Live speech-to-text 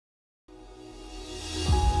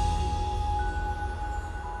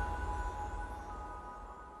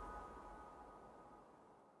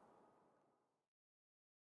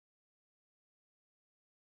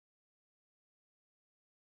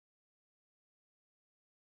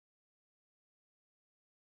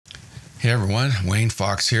Hey everyone, Wayne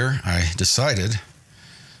Fox here. I decided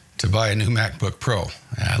to buy a new MacBook Pro.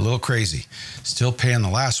 A little crazy. Still paying the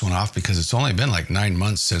last one off because it's only been like 9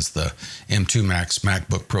 months since the M2 Max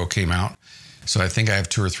MacBook Pro came out. So I think I have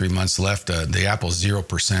 2 or 3 months left. The Apple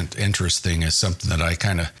 0% interest thing is something that I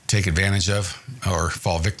kind of take advantage of or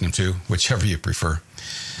fall victim to, whichever you prefer.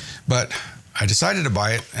 But I decided to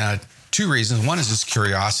buy it. 2 reasons. One is just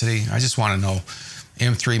curiosity. I just want to know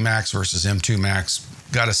M3 Max versus M2 Max.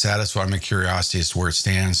 Got to satisfy my curiosity as to where it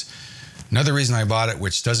stands. Another reason I bought it,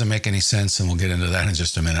 which doesn't make any sense, and we'll get into that in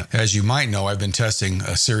just a minute. As you might know, I've been testing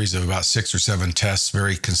a series of about 6 or 7 tests,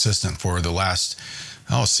 very consistent for the last,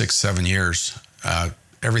 6, 7 years.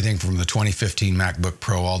 Everything from the 2015 MacBook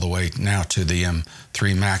Pro all the way now to the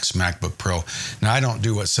M3 Max MacBook Pro. Now, I don't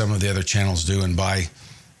do what some of the other channels do and buy,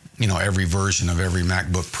 every version of every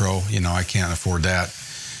MacBook Pro. I can't afford that.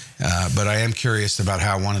 But I am curious about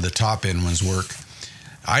how one of the top-end ones work.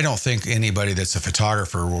 I don't think anybody that's a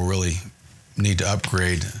photographer will really need to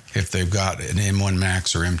upgrade if they've got an M1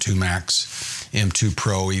 Max or M2 Max, M2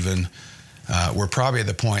 Pro even. We're probably at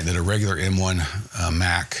the point that a regular M1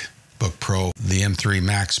 MacBook Pro, the M3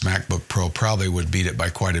 Max MacBook Pro probably would beat it by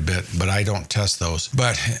quite a bit, but I don't test those.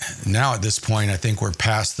 But now at this point, I think we're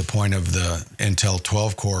past the point of the Intel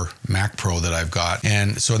 12-core Mac Pro that I've got.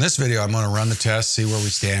 And so in this video, I'm going to run the test, see where we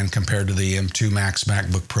stand compared to the M2 Max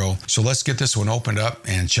MacBook Pro. So let's get this one opened up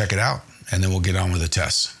and check it out, and then we'll get on with the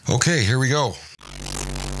tests. Okay, here we go.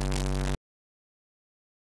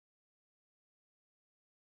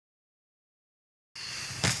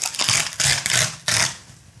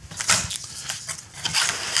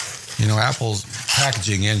 Apple's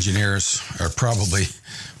packaging engineers are probably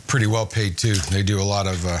pretty well paid too. They do a lot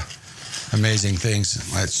of amazing things.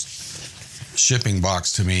 That shipping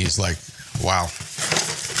box to me is like, wow.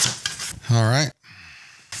 All right.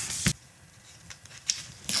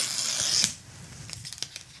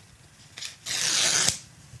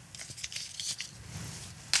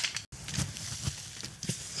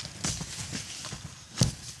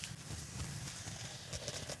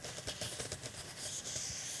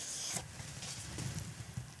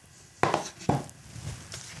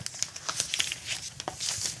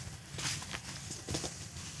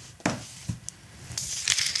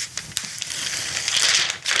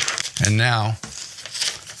 And now,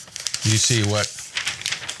 you see what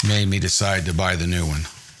made me decide to buy the new one.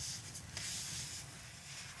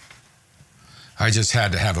 I just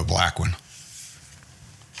had to have a black one.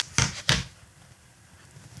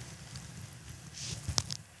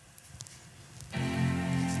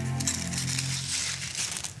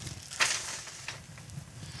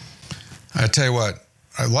 I tell you what,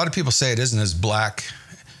 a lot of people say it isn't as black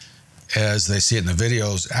as they see it in the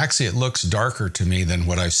videos. Actually, it looks darker to me than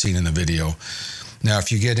what I've seen in the video. Now,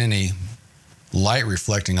 if you get any light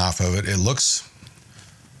reflecting off of it, it looks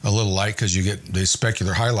a little light because you get the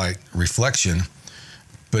specular highlight reflection,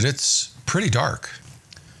 but it's pretty dark.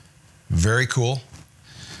 Very cool.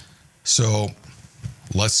 So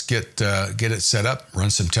let's get it set up, run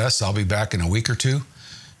some tests. I'll be back in a week or 2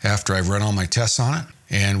 after I've run all my tests on it,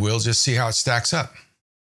 and we'll just see how it stacks up.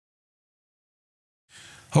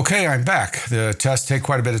 Okay, I'm back. The tests take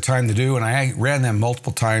quite a bit of time to do, and I ran them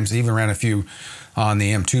multiple times, even ran a few on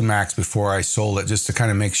the M2 Max before I sold it, just to kind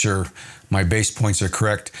of make sure my base points are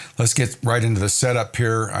correct. Let's get right into the setup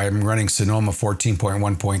here. I'm running Sonoma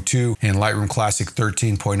 14.1.2 and Lightroom Classic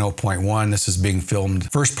 13.0.1. This is being filmed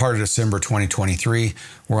first part of December 2023.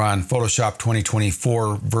 We're on Photoshop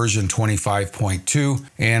 2024 version 25.2,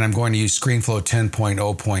 and I'm going to use ScreenFlow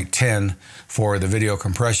 10.0.10 for the video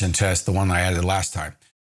compression test, the one I added last time.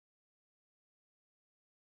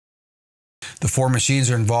 The 4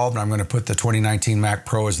 machines are involved. I'm going to put the 2019 Mac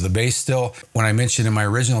Pro as the base still. When I mentioned in my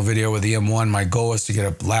original video with the M1, my goal was to get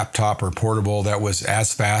a laptop or portable that was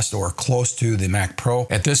as fast or close to the Mac Pro.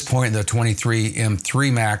 At this point, the 23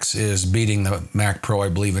 M3 Max is beating the Mac Pro, I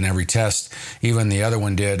believe, in every test. Even the other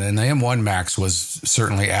one did. And the M1 Max was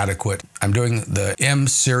certainly adequate. I'm doing the M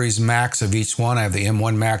series Max of each one. I have the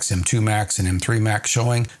M1 Max, M2 Max, and M3 Max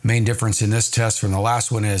showing. Main difference in this test from the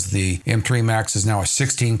last one is the M3 Max is now a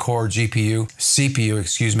 16-core CPU,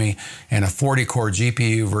 and a 40-core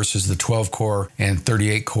GPU versus the 12-core and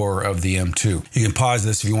 38-core of the M2. You can pause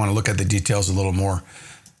this if you want to look at the details a little more.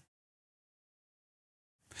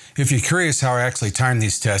 If you're curious how I actually time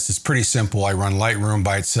these tests, it's pretty simple. I run Lightroom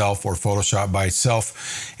by itself or Photoshop by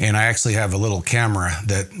itself, and I actually have a little camera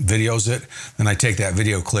that videos it. Then I take that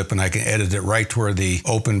video clip and I can edit it right to where the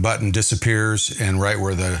open button disappears and right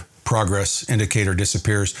where the progress indicator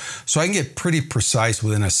disappears. So I can get pretty precise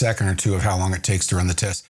within a second or two of how long it takes to run the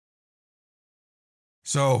test.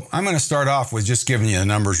 So I'm going to start off with just giving you the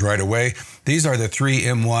numbers right away. These are the three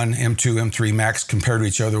M1, M2, M3 Max compared to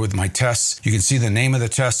each other with my tests. You can see the name of the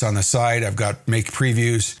test on the side. I've got make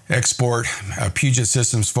previews, export, a Puget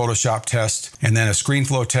Systems Photoshop test, and then a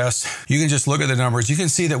ScreenFlow test. You can just look at the numbers. You can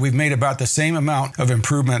see that we've made about the same amount of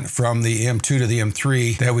improvement from the M2 to the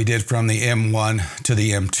M3 that we did from the M1 to the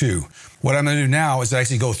M2. What I'm going to do now is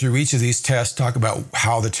actually go through each of these tests, talk about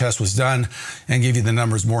how the test was done, and give you the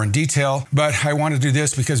numbers more in detail. But I want to do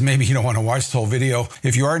this because maybe you don't want to watch the whole video.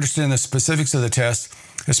 If you are interested in the specifics of the test,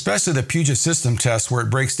 especially the Puget System test where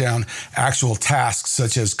it breaks down actual tasks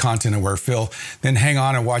such as content-aware fill, then hang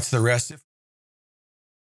on and watch the rest.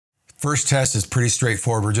 First test is pretty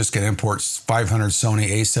straightforward. We're just going to import 500 Sony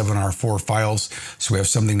A7R4 files so we have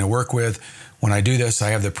something to work with. When I do this,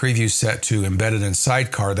 I have the preview set to embedded in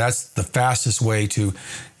Sidecar. That's the fastest way to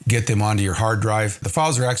get them onto your hard drive. The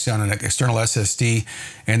files are actually on an external SSD,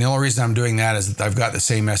 and the only reason I'm doing that is that I've got the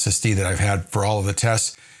same SSD that I've had for all of the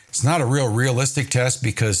tests. It's not a realistic test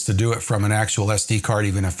because to do it from an actual SD card,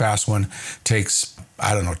 even a fast one, takes,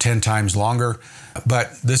 I don't know, 10 times longer.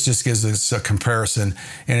 But this just gives us a comparison.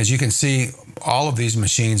 And as you can see, all of these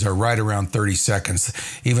machines are right around 30 seconds.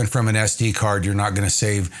 Even from an SD card, you're not going to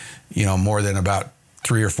save, more than about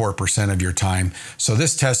 3 or 4% of your time. So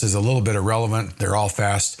this test is a little bit irrelevant. They're all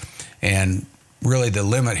fast. And really the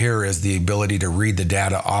limit here is the ability to read the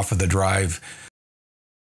data off of the drive.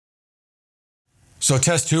 So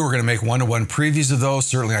test 2, we're going to make one-to-one previews of those.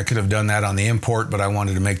 Certainly I could have done that on the import, but I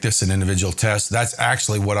wanted to make this an individual test. That's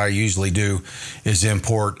actually what I usually do, is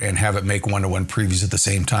import and have it make one-to-one previews at the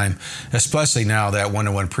same time, especially now that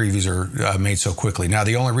one-to-one previews are made so quickly. Now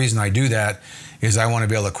the only reason I do that is I want to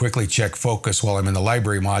be able to quickly check focus while I'm in the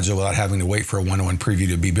library module without having to wait for a one-to-one preview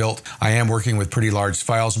to be built. I am working with pretty large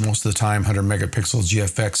files most of the time. 100 megapixel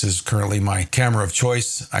GFX is currently my camera of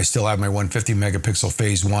choice. I still have my 150 megapixel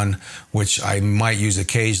phase 1, which I might use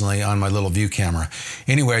occasionally on my little view camera.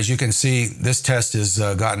 Anyway, as you can see, this test has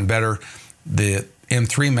gotten better. The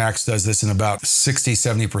M3 Max does this in about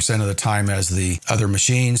 60-70% of the time as the other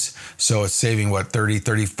machines. So it's saving, what, 30,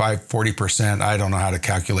 35, 40%. I don't know how to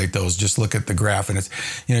calculate those. Just look at the graph and it's,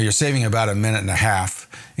 you're saving about 1.5 minutes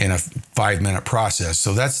in a 5-minute process.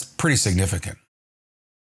 So that's pretty significant.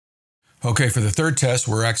 Okay, for the third test,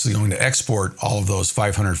 we're actually going to export all of those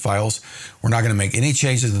 500 files. We're not going to make any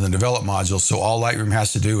changes in the develop module, so all Lightroom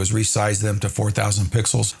has to do is resize them to 4,000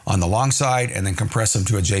 pixels on the long side and then compress them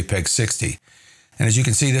to a JPEG 60. And as you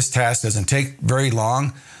can see, this task doesn't take very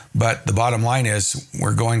long, but the bottom line is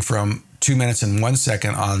we're going from 2 minutes and 1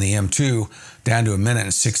 second on the M2 down to 1 minute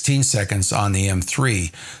and 16 seconds on the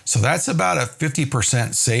M3. So that's about a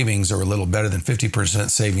 50% savings, or a little better than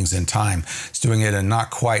 50% savings in time. It's doing it in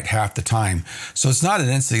not quite half the time. So it's not an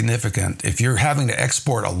insignificant. If you're having to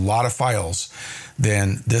export a lot of files,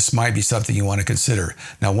 then this might be something you want to consider.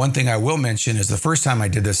 Now, one thing I will mention is the first time I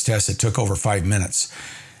did this test, it took over 5 minutes.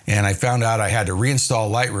 And I found out I had to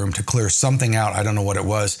reinstall Lightroom to clear something out. I don't know what it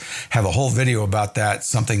was. Have a whole video about that,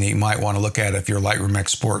 something that you might want to look at if your Lightroom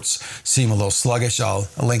exports seem a little sluggish. I'll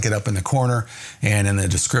link it up in the corner and in the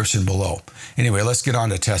description below. Anyway, let's get on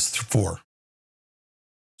to test 4.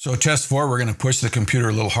 So test 4, we're going to push the computer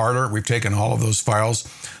a little harder. We've taken all of those files.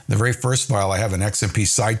 The very first file, I have an XMP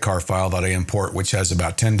Sidecar file that I import, which has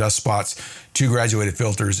about 10 dust spots, 2 graduated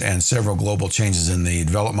filters, and several global changes in the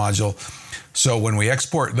develop module. So when we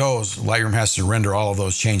export those, Lightroom has to render all of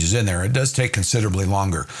those changes in there. It does take considerably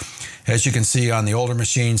longer. As you can see on the older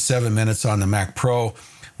machine, 7 minutes on the Mac Pro.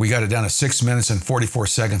 We got it down to 6 minutes and 44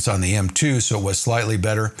 seconds on the M2, so it was slightly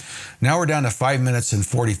better. Now we're down to 5 minutes and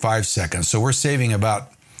 45 seconds. So we're saving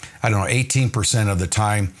about, 18% of the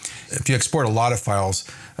time. If you export a lot of files,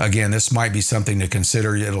 again, this might be something to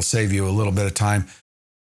consider. It'll save you a little bit of time.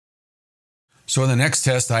 So in the next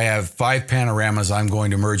test, I have 5 panoramas I'm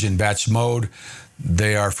going to merge in batch mode.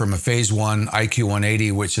 They are from a phase 1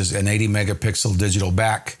 IQ180, which is an 80 megapixel digital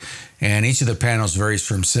back. And each of the panels varies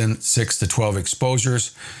from 6 to 12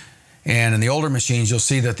 exposures. And in the older machines, you'll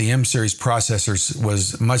see that the M series processors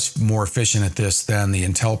was much more efficient at this than the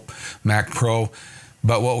Intel Mac Pro.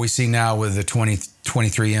 But what we see now with the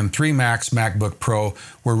 2023 M3 Max MacBook Pro,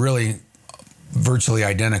 we're really virtually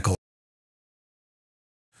identical.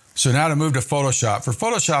 So now to move to Photoshop. For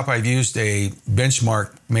Photoshop, I've used a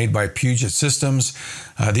benchmark made by Puget Systems.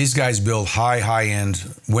 These guys build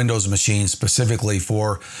high-end Windows machines specifically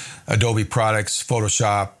for Adobe products,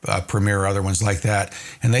 Photoshop, Premiere, other ones like that.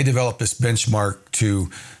 And they developed this benchmark to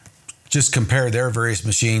just compare their various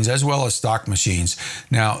machines as well as stock machines.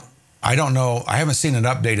 Now, I don't know, I haven't seen an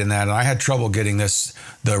update in that, and I had trouble getting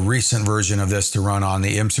the recent version of this to run on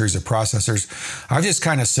the M series of processors. I've just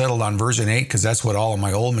kind of settled on version 8 because that's what all of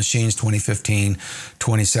my old machines, 2015,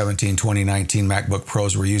 2017, 2019 MacBook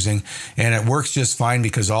Pros were using. And it works just fine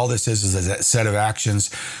because all this is a set of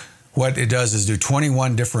actions. What it does is do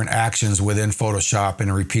 21 different actions within Photoshop, and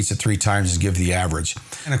it repeats it 3 times to give the average.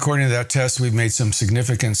 And according to that test, we've made some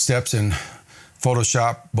significant steps in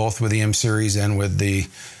Photoshop, both with the M series and with the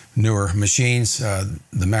newer machines.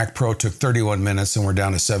 The Mac Pro took 31 minutes and we're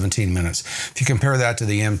down to 17 minutes. If you compare that to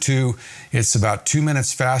the M2, it's about 2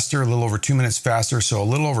 minutes faster, a little over 2 minutes faster, so a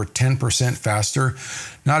little over 10% faster.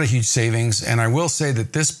 Not a huge savings, and I will say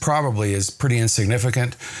that this probably is pretty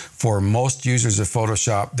insignificant for most users of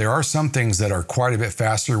Photoshop. There are some things that are quite a bit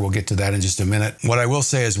faster. We'll get to that in just a minute. What I will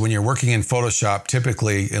say is when you're working in Photoshop,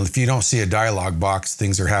 typically, if you don't see a dialog box,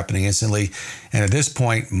 things are happening instantly. And at this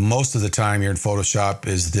point, most of the time you're in Photoshop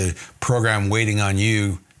is the program waiting on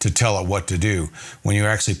you to tell it what to do. When you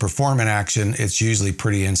actually perform an action, it's usually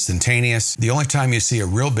pretty instantaneous. The only time you see a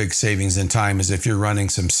real big savings in time is if you're running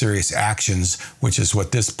some serious actions, which is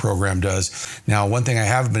what this program does. Now, one thing I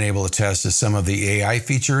have been able to test is some of the AI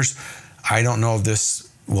features. I don't know if this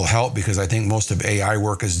will help because I think most of AI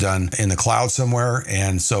work is done in the cloud somewhere,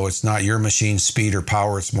 and so it's not your machine speed or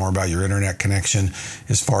power, it's more about your internet connection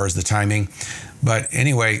as far as the timing. But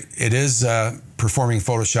anyway, it is performing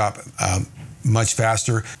Photoshop much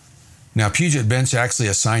faster. Now, PugetBench actually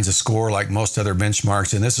assigns a score like most other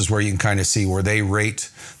benchmarks, and this is where you can kind of see where they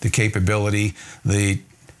rate the capability. The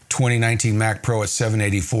 2019 Mac Pro at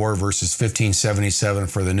 784 versus 1577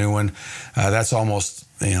 for the new one. That's almost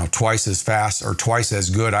twice as fast or twice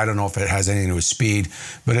as good. I don't know if it has anything to do with speed,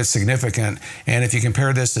 but it's significant. And if you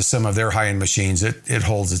compare this to some of their high-end machines, it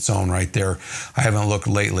holds its own right there. I haven't looked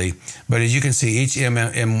lately, but as you can see, each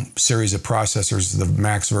M series of processors, the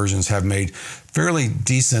Max versions, have made fairly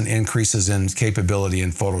decent increases in capability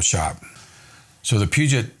in Photoshop. So the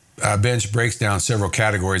PugetBench breaks down several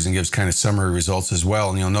categories and gives kind of summary results as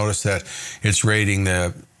well. And you'll notice that it's rating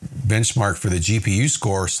the benchmark for the GPU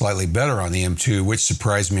score slightly better on the M2, which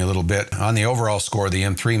surprised me a little bit. On the overall score, the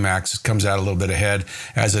M3 Max comes out a little bit ahead,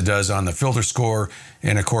 as it does on the filter score,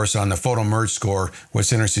 and of course on the photo merge score.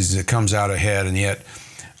 What's interesting is it comes out ahead, and yet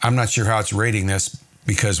I'm not sure how it's rating this,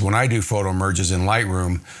 because when I do photo merges in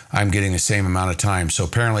Lightroom, I'm getting the same amount of time. So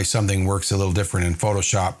apparently something works a little different in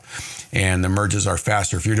Photoshop, and the merges are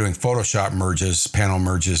faster. If you're doing Photoshop merges, panel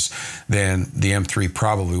merges, then the M3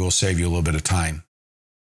 probably will save you a little bit of time.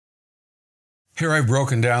 Here I've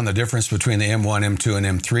broken down the difference between the M1, M2,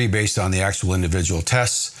 and M3 based on the actual individual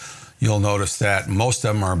tests. You'll notice that most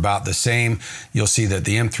of them are about the same. You'll see that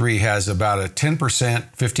the M3 has about a 10%,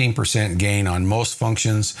 15% gain on most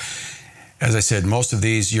functions. As I said, most of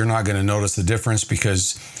these, you're not going to notice the difference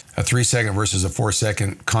because a 3-second versus a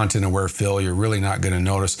 4-second content-aware fill, you're really not going to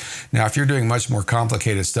notice. Now, if you're doing much more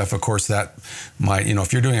complicated stuff, of course, that might,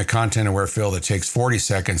 if you're doing a content-aware fill that takes 40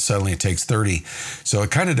 seconds, suddenly it takes 30. So it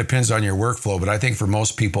kind of depends on your workflow, but I think for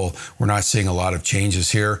most people, we're not seeing a lot of changes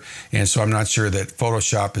here. And so I'm not sure that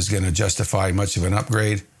Photoshop is going to justify much of an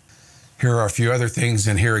upgrade. Here are a few other things,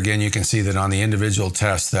 and here again you can see that on the individual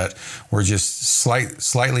tests that we're just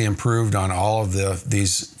slightly improved on all of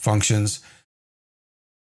these functions.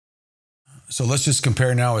 So let's just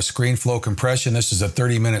compare now with ScreenFlow compression. This is a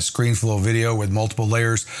 30-minute ScreenFlow video with multiple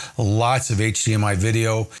layers, lots of HDMI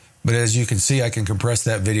video. But as you can see, I can compress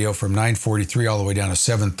that video from 943 all the way down to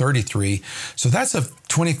 733. So that's a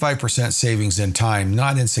 25% savings in time,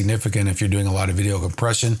 not insignificant if you're doing a lot of video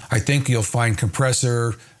compression. I think you'll find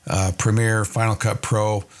Compressor, Premiere, Final Cut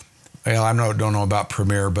Pro. Well, I don't know about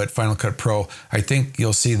Premiere, but Final Cut Pro, I think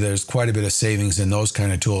you'll see there's quite a bit of savings in those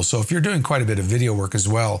kind of tools. So if you're doing quite a bit of video work as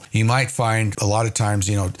well, you might find a lot of times,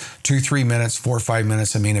 2-3 minutes, 4 or 5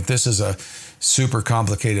 minutes. I mean, if this is a super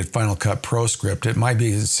complicated Final Cut Pro script, it might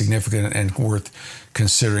be significant and worth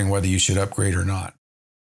considering whether you should upgrade or not.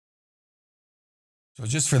 So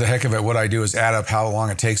just for the heck of it, what I do is add up how long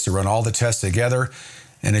it takes to run all the tests together.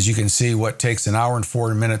 And as you can see, what takes 1 hour and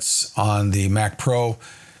 4 minutes on the Mac Pro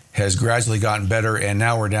has gradually gotten better, and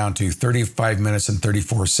now we're down to 35 minutes and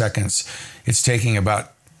 34 seconds. It's taking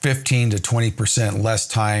about 15 to 20% less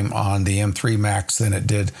time on the M3 Max than it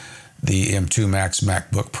did the M2 Max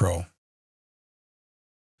MacBook Pro.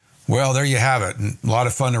 Well, there you have it. A lot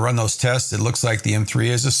of fun to run those tests. It looks like the M3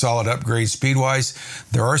 is a solid upgrade speed-wise.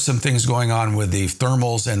 There are some things going on with the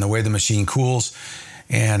thermals and the way the machine cools,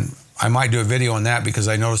 and I might do a video on that because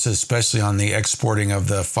I noticed it, especially on the exporting of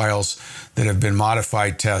the files that have been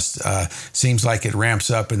modified test. Seems like it ramps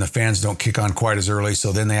up and the fans don't kick on quite as early,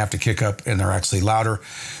 so then they have to kick up and they're actually louder.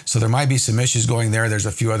 So there might be some issues going there. There's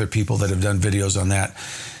a few other people that have done videos on that.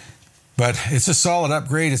 But it's a solid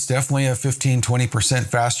upgrade. It's definitely a 15-20%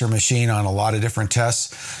 faster machine on a lot of different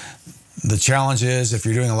tests. The challenge is if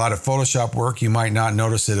you're doing a lot of Photoshop work, you might not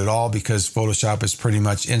notice it at all because Photoshop is pretty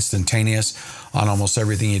much instantaneous on almost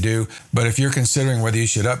everything you do. But if you're considering whether you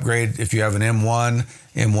should upgrade, if you have an M1,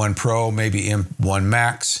 M1 Pro, maybe M1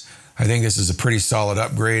 Max, I think this is a pretty solid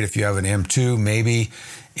upgrade. If you have an M2, maybe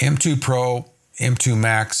M2 Pro, M2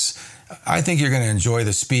 Max, I think you're going to enjoy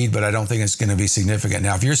the speed, but I don't think it's going to be significant.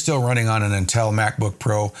 Now, if you're still running on an Intel MacBook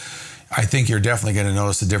Pro, I think you're definitely going to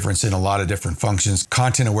notice a difference in a lot of different functions.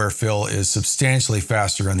 Content-aware fill is substantially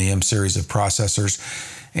faster on the M series of processors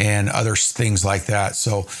and other things like that.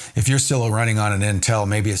 So if you're still running on an Intel,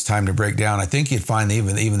 maybe it's time to break down. I think you'd find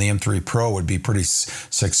even the M3 Pro would be pretty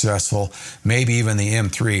successful, maybe even the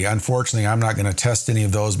M3. Unfortunately, I'm not going to test any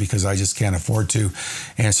of those because I just can't afford to.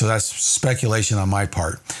 And so that's speculation on my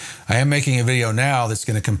part. I am making a video now that's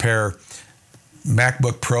going to compare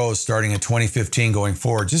MacBook Pros starting in 2015 going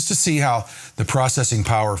forward, just to see how the processing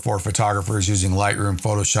power for photographers using Lightroom,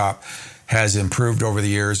 Photoshop has improved over the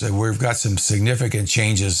years. And we've got some significant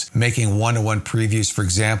changes. Making one-to-one previews, for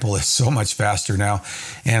example, is so much faster now.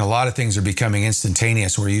 And a lot of things are becoming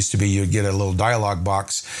instantaneous, where it used to be you'd get a little dialog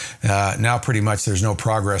box. Now pretty much there's no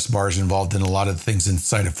progress bars involved in a lot of the things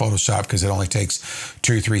inside of Photoshop because it only takes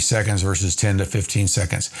 2-3 seconds versus 10 to 15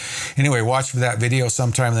 seconds. Anyway, watch for that video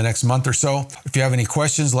sometime in the next month or so. If you have any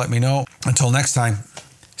questions, let me know. Until next time,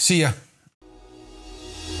 see ya.